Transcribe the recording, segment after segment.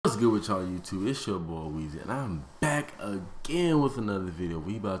good with y'all YouTube? It's your boy Weezy, and I'm back again with another video.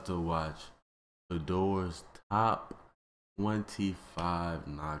 We about to watch Fedor's top 25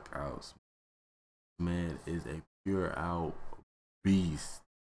 knockouts. Man is a pure out beast,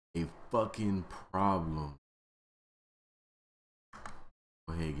 a fucking problem.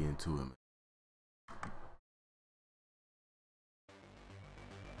 Go ahead and get into it, man.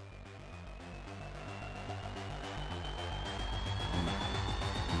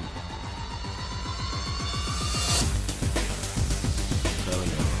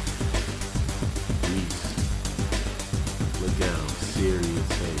 Look at him, serious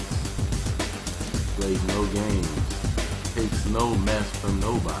face. Plays no games. Takes no mess from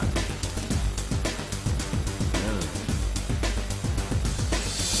nobody. Yeah.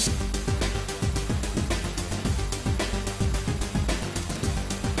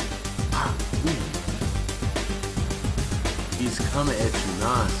 He's coming at you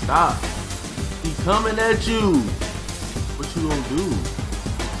non-stop. He's coming at you. What you gonna do?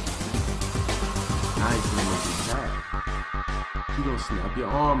 Now he's gonna make you tap. You gonna snap your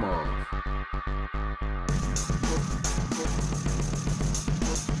arm off.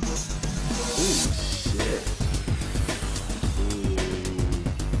 Oh shit. Ooh.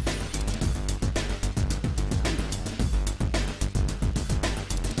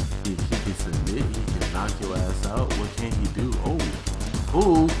 He can submit, he can knock your ass out. What can he do? Oh.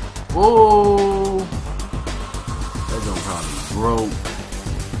 Oh. Oh. That don't probably broke.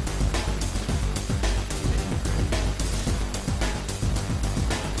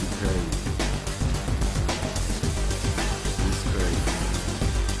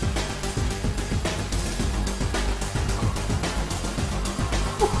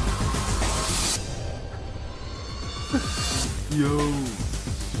 Yo,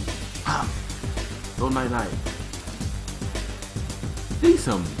 pop, go night night. These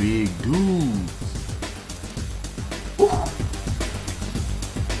some big dudes. Ooh.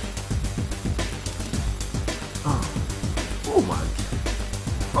 Oh my god.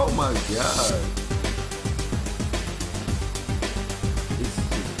 Oh my god. It's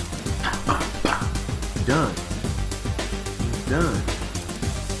done. He's done.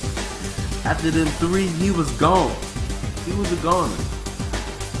 After them three, he was gone. He was a goner.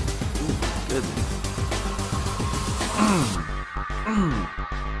 Oh my goodness.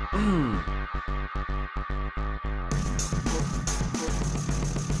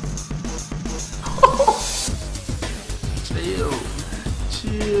 Chill.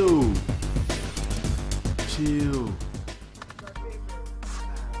 Chill. Chill.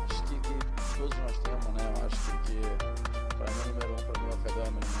 Acho que todos nós temos, né? Eu acho que para mim, o número 1 para mim é o Fedor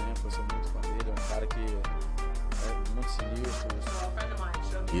Emelianenko. Eu sou muito fã dele. É um cara que muito sinistro.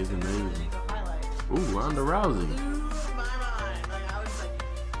 He's amazing. Ooh, Ronda Rousey.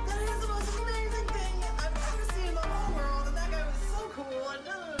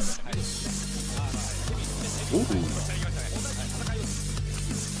 Ooh.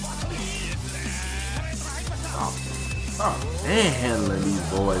 Oh, and handling these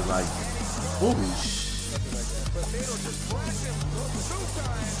boys like, holy shit.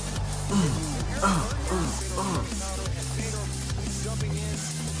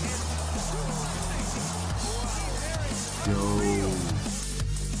 Yo,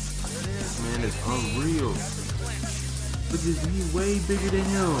 this man is unreal. Look at this, he's way bigger than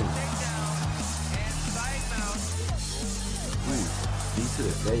him. Ooh, knee to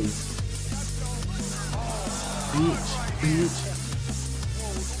the face. Bitch, bitch.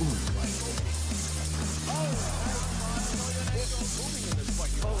 Ooh.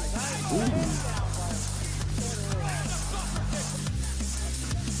 Ooh.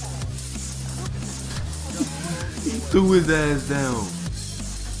 He threw his ass down.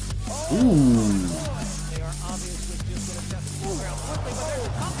 Ooh.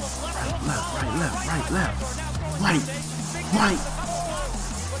 Left, right, left, right, left. Right, right.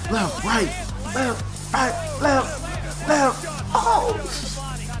 Left, right, left, right, left, left. Oh.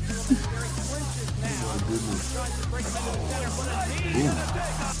 Oh my goodness. Ooh.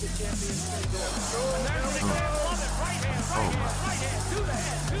 Oh my.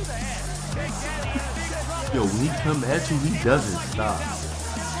 Yo, when he come at you, he doesn't stop.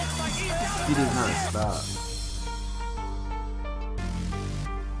 He does not stop.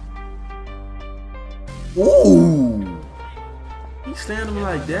 Ooh! He standing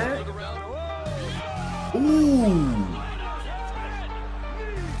like that? Ooh!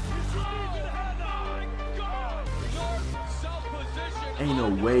 Ain't no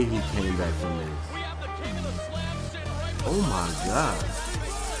way he came back from this. Oh my god.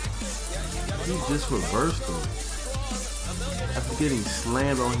 He just reversed him. after getting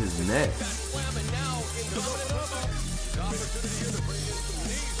slammed on his neck.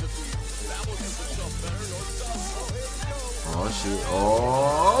 Oh shit.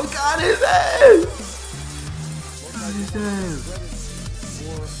 Oh, got his ass. Got his ass.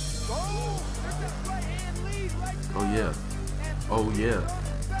 Oh yeah. Oh yeah.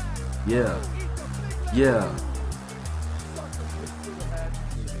 Yeah. Yeah.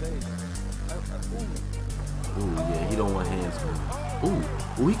 Ooh, yeah, he don't want hands. Ooh,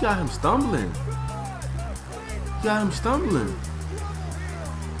 ooh, he got him stumbling. He got him stumbling.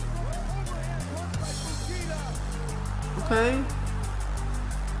 Okay.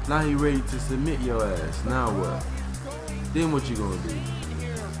 Now he ready to submit your ass. Now what? Then what you gonna do?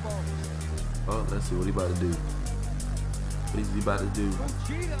 Oh, let's see what he about to do. What is he about to do?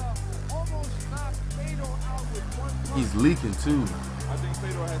 He's leaking too. I think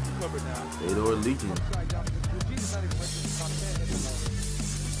Fedor has you covered now. Fedor leaking.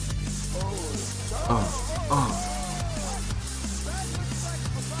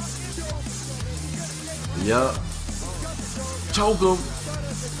 Yup. Choke him.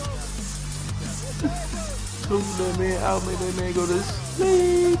 Choke that man out, make that man go to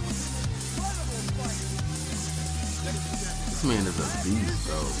sleep. This man is a beast,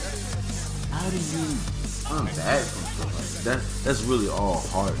 though. How do you come back from stuff like that? That's really all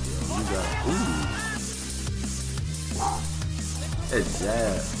heart, yo. You got, ooh. That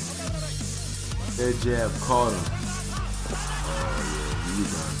jab. That jab caught him. Oh, yeah, you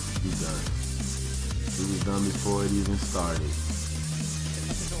done. You done. He was done before it even started.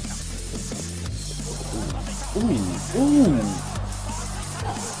 Ooh. Ooh.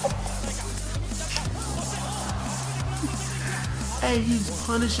 Hey, he's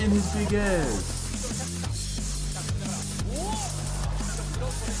punishing his big ass.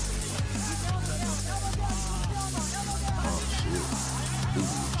 Oh shit.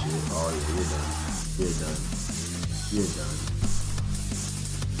 Ooh, shit. Oh yeah, you're done. You're done. You're done.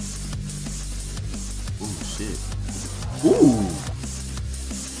 Ooh, shit. Ooh.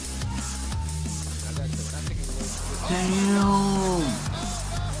 Damn.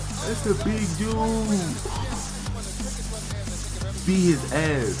 That's a big dude. Be his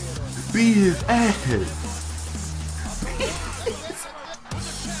ass. Be his ass.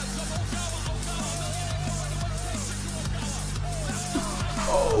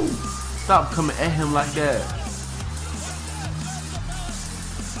 Oh, stop coming at him like that.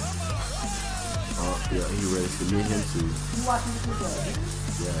 Oh, yeah, he ready to meet him too. You watching this video?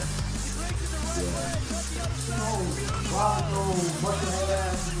 Yeah. Yeah.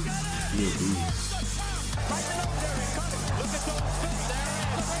 He a beast.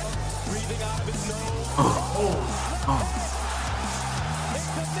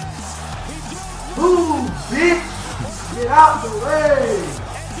 Move, bitch! Get out the way!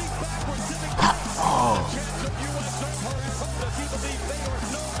 Oh.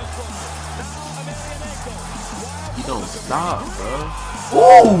 He don't stop, bro.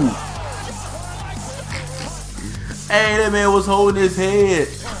 Ooh! Hey, that man was holding his head.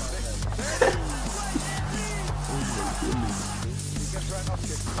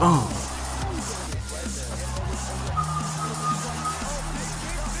 Oh.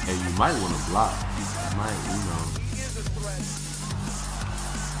 Hey, you might want to block. You might, you know.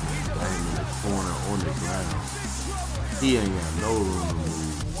 Got him in the corner on the ground. He ain't got no room to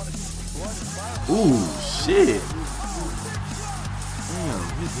move. Ooh, shit. Damn,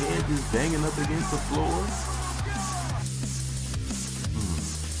 his head just banging up against the floor.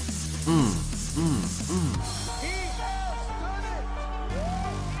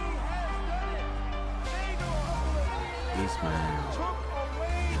 This man,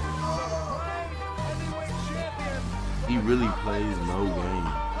 he really plays no game.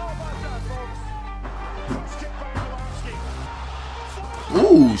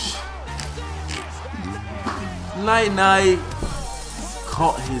 Ooh, night night,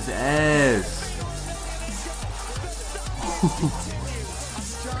 caught his ass.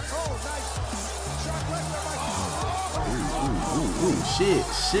 Ooh, shit.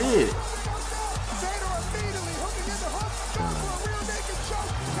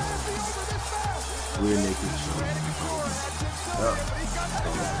 Rear naked choke. Yup.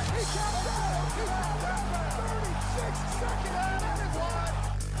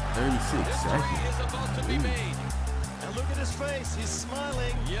 36 seconds. Is about to be made. And look at his face. He's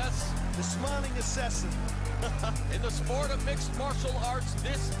smiling. Yes. The smiling assassin. In the sport of mixed martial arts,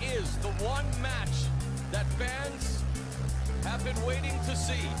 this is the one match that fans have been waiting to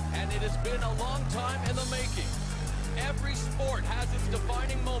see. And it has been a long time in the making. Every sport has its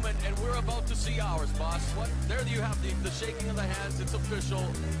defining moment, and we're about to see ours, boss. What? There you have the shaking of the hands. It's official.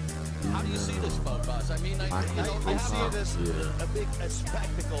 How do you see this, boss? I mean, I see this a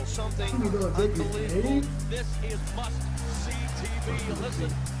spectacle, something unbelievable. This is must-see TV. Listen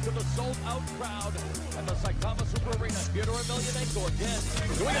to the sold-out crowd at the Saitama Super Arena. Fedor Emelianenko again.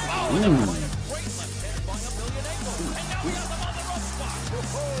 Doing it. Oh, and a great left hand by Emelianenko. And now we have them on the rough spot.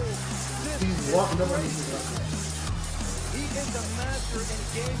 He's walking up on his He is the master in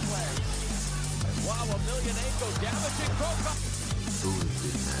game plan. Wow, Emelianenko damaging Krokop. Who is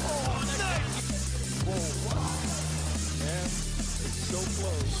this man? Oh, nice. Whoa, wow. And it's so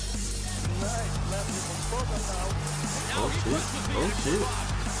close. Nice left from Krokop now. Now he pushes the shit.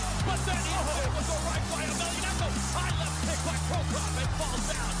 But then he with the right by Emelianenko. High left kick by Krokop and falls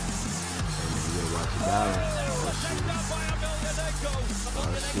down. You gotta watch your balance. Taken down by Emelianenko.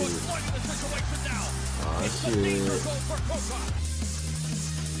 Emelianenko exploiting the situation now. Oh, It's the shit. danger zone for Krokop.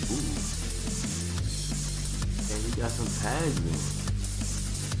 Ooh. And he got some tags in.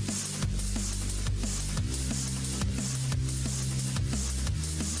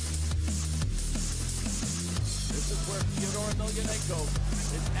 This is where Fedor Emelianenko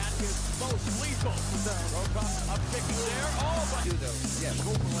is at his most lethal. Krokop up kicking there. Oh, but Yes,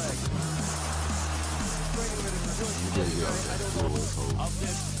 open leg. Training with him for You gotta get off that floor. It's over. of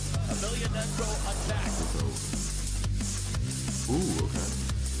this Emelianenko attack. It's over. Ooh, okay.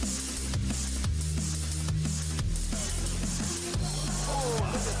 Oh,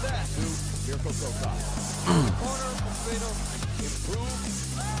 look at that. Mirko Krokop. Corner from Fedor. Improved.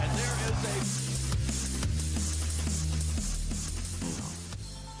 And there is a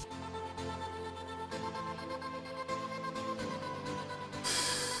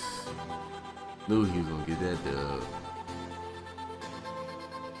Knew he was gonna get that dub.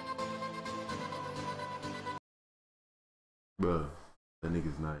 Bruh, that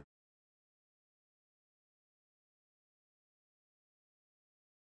nigga's nice.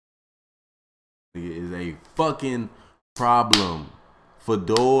 Nigga is a fucking problem.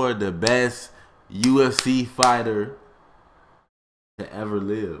 Fedor, the best UFC fighter to ever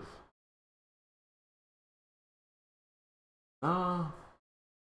live. I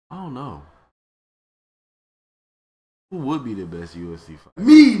don't know. Who would be the best UFC fighter?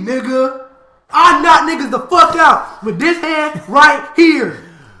 Me, nigga. I knock niggas the fuck out with this hand right here.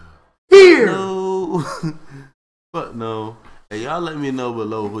 Here. No. Fuck no. Hey, y'all let me know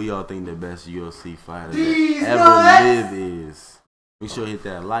below who y'all think the best UFC fighter These that nuts. ever live is. Make sure to hit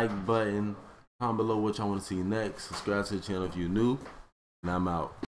that like button. Comment below what y'all want to see next. Subscribe to the channel if you're new. And I'm out.